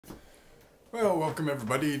Well, welcome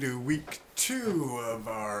everybody to week 2 of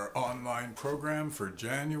our online program for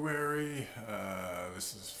January.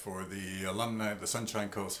 This is for the alumni of the Sunshine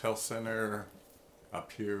Coast Health Center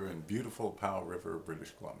up here in beautiful Powell River,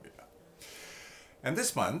 British Columbia. And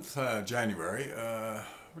this month, January,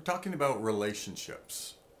 we're talking about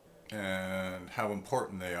relationships and how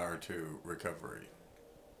important they are to recovery.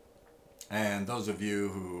 And those of you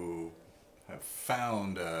who have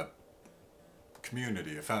found a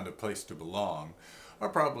community, have found a place to belong, are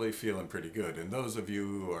probably feeling pretty good. And those of you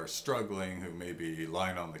who are struggling, who may be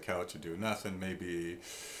lying on the couch and do nothing, maybe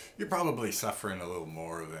you're probably suffering a little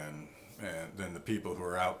more than the people who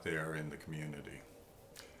are out there in the community.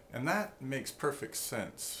 And that makes perfect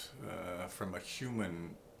sense from a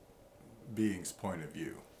human being's point of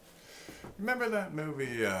view. Remember that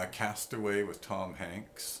movie Castaway with Tom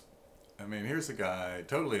Hanks? I mean, here's a guy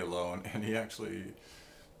totally alone, and he actually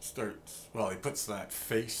he puts that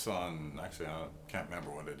face on, actually I can't remember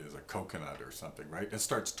what it is, a coconut or something, right? And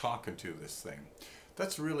starts talking to this thing.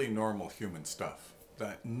 That's really normal human stuff,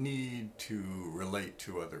 that need to relate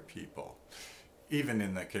to other people, even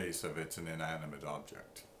in the case of it's an inanimate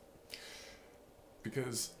object.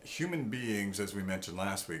 Because human beings, as we mentioned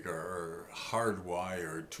last week, are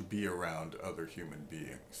hardwired to be around other human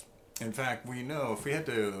beings. In fact, we know if we had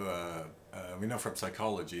to, we know from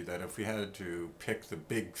psychology that if we had to pick the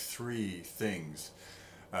big 3 things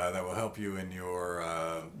that will help you in your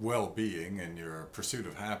well-being and your pursuit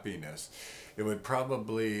of happiness, it would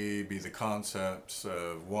probably be the concepts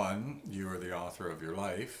of 1, you are the author of your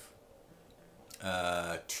life.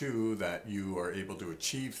 2, that you are able to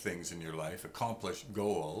achieve things in your life, accomplish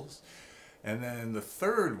goals. And then the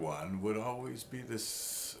third one would always be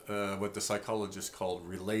this, what the psychologists called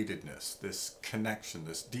relatedness, this connection,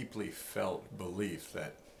 this deeply felt belief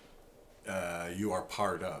that you are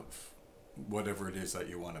part of, whatever it is that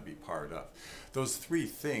you want to be part of. Those 3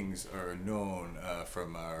 things are known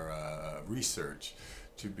from our research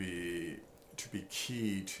to be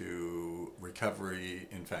key to recovery,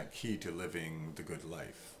 in fact, key to living the good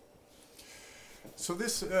life. So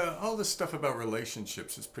this, all this stuff about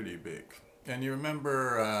relationships is pretty big. And you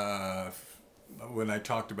remember when I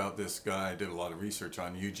talked about this guy, I did a lot of research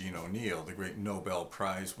on Eugene O'Neill, the great Nobel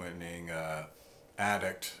Prize winning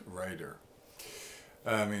addict writer.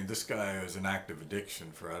 I mean, this guy was in active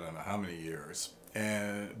addiction for I don't know how many years.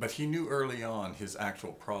 But he knew early on his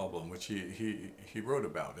actual problem, which he wrote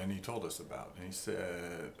about and he told us about. And he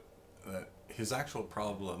said that his actual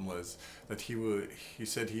problem was that he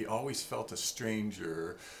said he always felt a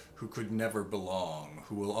stranger who could never belong,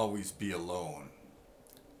 who will always be alone.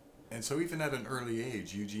 And so even at an early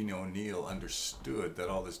age, Eugene O'Neill understood that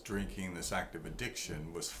all this drinking, this active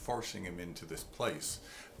addiction, was forcing him into this place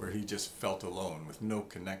where he just felt alone with no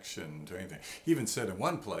connection to anything. He even said in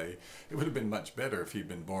one play, it would have been much better if he'd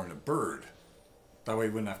been born a bird. That way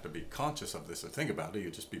he wouldn't have to be conscious of this or think about it.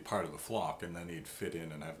 He'd just be part of the flock and then he'd fit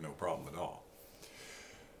in and have no problem at all.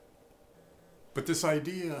 But this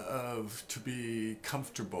idea of to be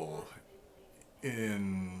comfortable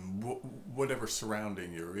in whatever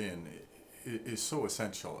surrounding you're in is so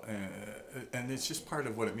essential, and it's just part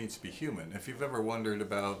of what it means to be human. If you've ever wondered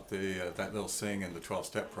about that little saying in the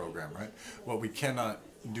 12-step program, right? What we cannot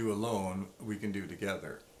do alone, we can do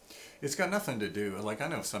together. It's got nothing to do, like I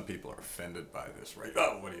know some people are offended by this, right?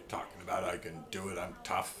 Oh, what are you talking about? I can do it, I'm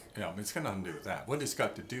tough. You know, it's got nothing to do with that. What it's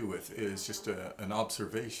got to do with is just an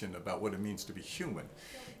observation about what it means to be human,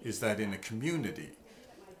 is that in a community,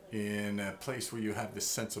 in a place where you have this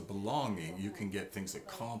sense of belonging, you can get things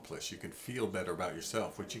accomplished, you can feel better about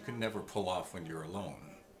yourself, which you can never pull off when you're alone.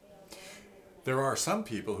 There are some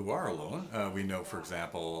people who are alone. We know, for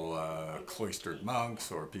example, cloistered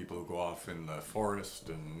monks or people who go off in the forest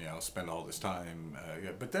and spend all this time,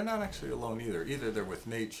 but they're not actually alone either. Either they're with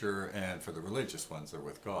nature, and for the religious ones, they're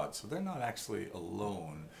with God. So they're not actually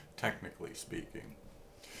alone, technically speaking.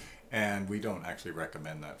 And we don't actually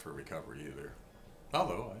recommend that for recovery either.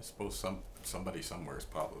 Although I suppose somebody somewhere has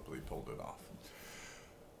probably pulled it off.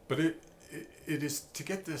 But it is to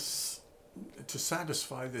get this, to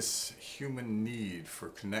satisfy this human need for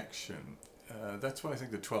connection. That's what I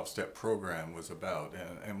think the 12-step program was about,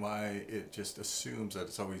 and why it just assumes that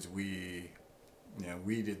it's always we.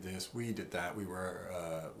 We did this, we did that.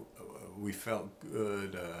 We felt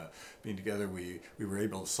good being together. We were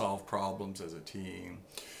able to solve problems as a team.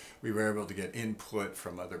 We were able to get input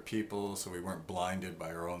from other people, so we weren't blinded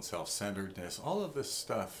by our own self-centeredness. All of this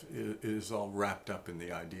stuff is all wrapped up in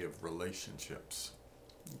the idea of relationships.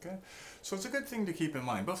 Okay, so it's a good thing to keep in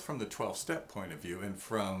mind, both from the 12-step point of view and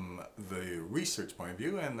from the research point of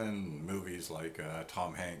view, and then movies like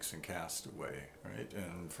Tom Hanks and Castaway, right?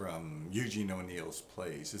 And from Eugene O'Neill's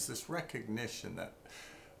plays, is this recognition that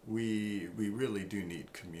we really do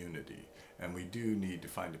need community, and we do need to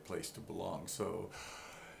find a place to belong. So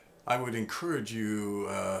I would encourage you,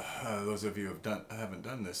 those of you who haven't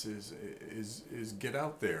done this, is get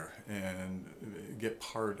out there and get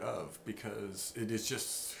part of, because it is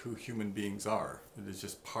just who human beings are. It is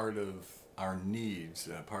just part of our needs,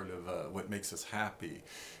 part of what makes us happy,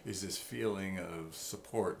 is this feeling of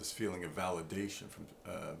support, this feeling of validation from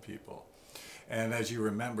people. And as you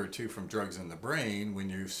remember too from drugs in the brain,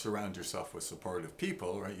 when you surround yourself with supportive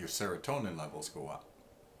people, right, your serotonin levels go up.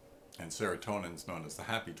 And serotonin is known as the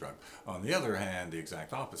happy drug. On the other hand, the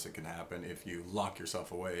exact opposite can happen if you lock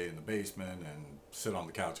yourself away in the basement and sit on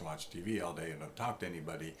the couch and watch TV all day and don't talk to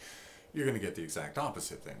anybody. You're going to get the exact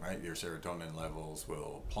opposite thing, right? Your serotonin levels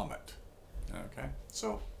will plummet. Okay,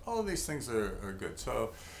 so all of these things are good.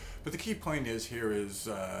 But the key point is here is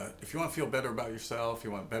if you want to feel better about yourself,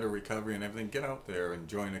 you want better recovery and everything, get out there and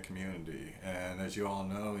join a community. And as you all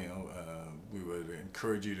know, we would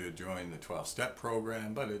encourage you to join the 12-step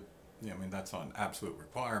program, but I mean, that's an absolute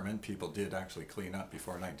requirement. People did actually clean up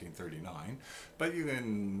before 1939, but you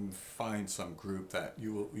can find some group that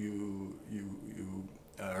you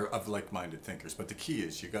are of like-minded thinkers. But the key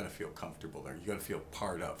is you got to feel comfortable there. You got to feel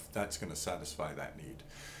part of. That's going to satisfy that need.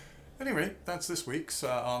 Anyway, that's this week's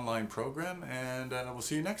online program, and we'll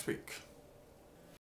see you next week.